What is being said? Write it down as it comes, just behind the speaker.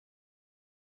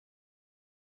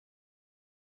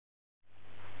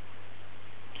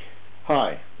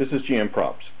Hi, this is GM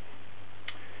Props.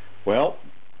 Well,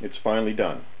 it's finally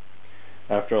done.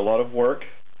 After a lot of work,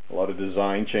 a lot of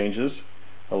design changes,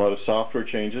 a lot of software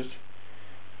changes,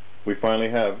 we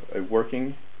finally have a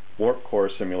working warp core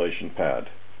simulation pad.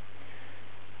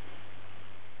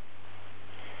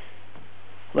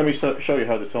 Let me show you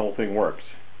how this whole thing works.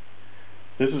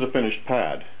 This is a finished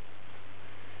pad.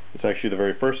 It's actually the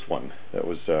very first one that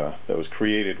was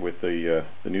created with the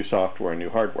new software and new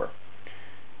hardware.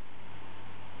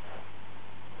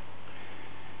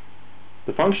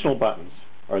 The functional buttons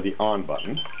are the on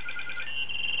button,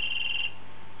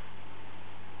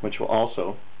 which will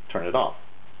also turn it off.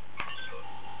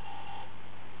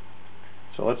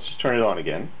 So let's just turn it on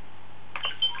again.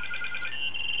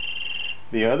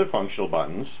 The other functional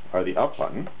buttons are the up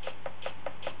button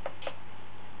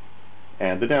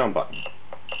and the down button.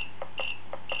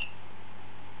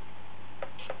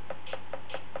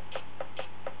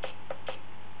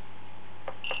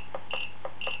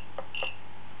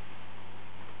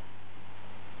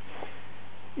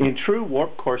 In true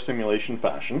warp core simulation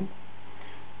fashion,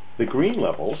 the green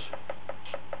levels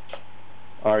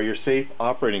are your safe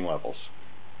operating levels.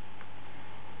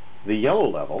 The yellow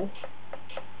level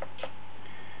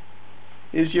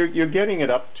is you're getting it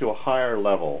up to a higher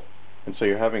level, and so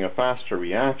you're having a faster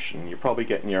reaction. You're probably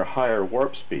getting your higher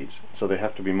warp speeds, so they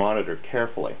have to be monitored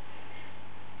carefully.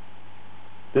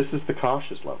 This is the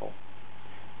cautious level.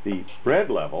 The red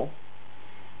level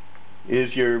is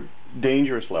your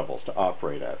dangerous levels to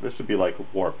operate at. This would be like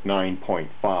warp 9.5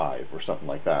 or something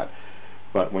like that.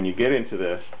 But when you get into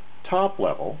the top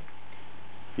level,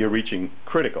 you're reaching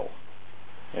critical.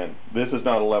 And this is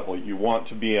not a level you want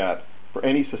to be at for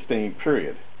any sustained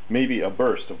period. Maybe a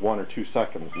burst of 1 or 2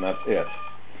 seconds, and that's it.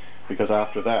 Because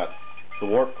after that, the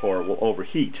warp core will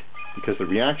overheat because the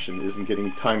reaction isn't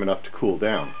getting time enough to cool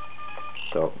down.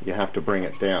 So you have to bring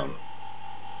it down.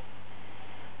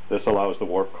 This allows the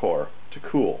warp core to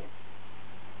cool.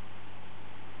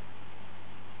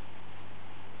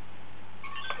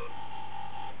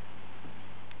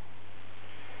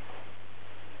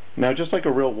 Now, just like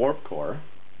a real warp core,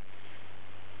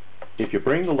 if you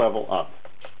bring the level up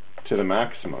to the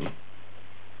maximum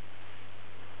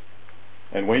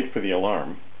and wait for the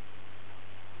alarm,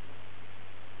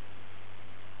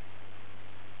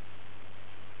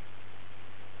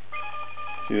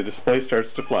 see the display starts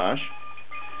to flash.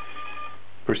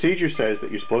 Procedure says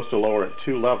that you're supposed to lower at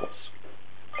 2 levels.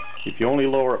 If you only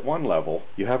lower at 1 level,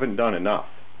 you haven't done enough.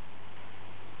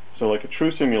 So like a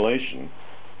true simulation,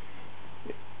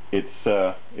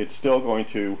 it's still going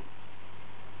to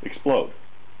explode.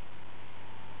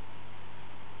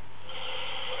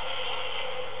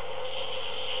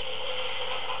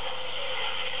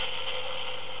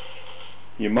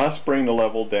 You must bring the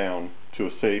level down to a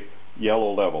safe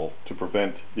yellow level to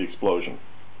prevent the explosion.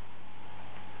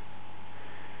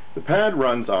 The pad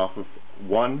runs off of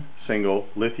one single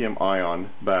lithium-ion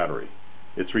battery.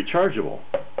 It's rechargeable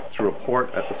through a port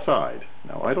at the side.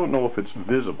 Now, I don't know if it's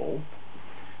visible.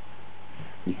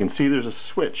 You can see there's a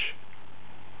switch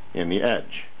in the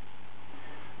edge.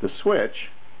 The switch,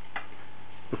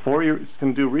 before you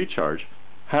can do recharge,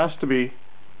 has to be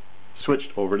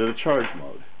switched over to the charge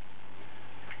mode.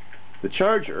 The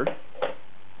charger,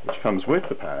 which comes with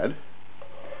the pad,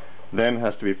 then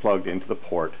has to be plugged into the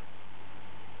port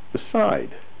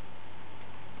beside.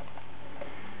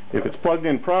 If it's plugged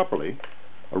in properly,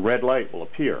 a red light will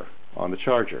appear on the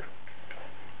charger.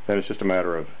 Then it's just a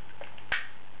matter of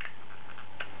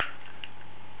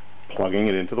plugging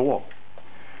it into the wall.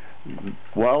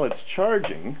 While it's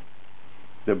charging,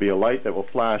 there'll be a light that will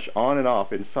flash on and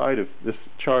off inside of this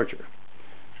charger.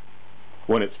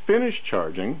 When it's finished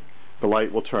charging, the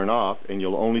light will turn off and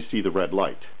you'll only see the red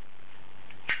light.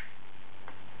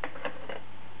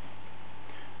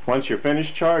 Once you're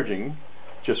finished charging,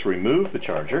 just remove the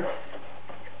charger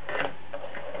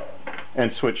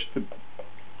and switch the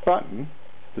button,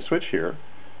 the switch here,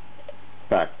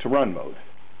 back to run mode.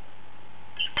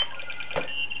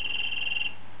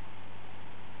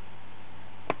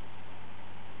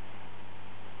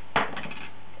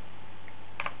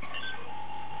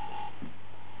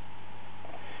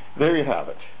 There you have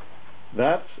it.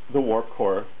 That's the warp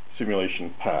core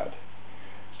simulation pad.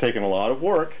 It's taken a lot of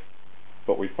work,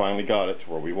 but we finally got it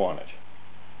to where we want it.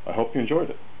 I hope you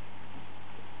enjoyed it.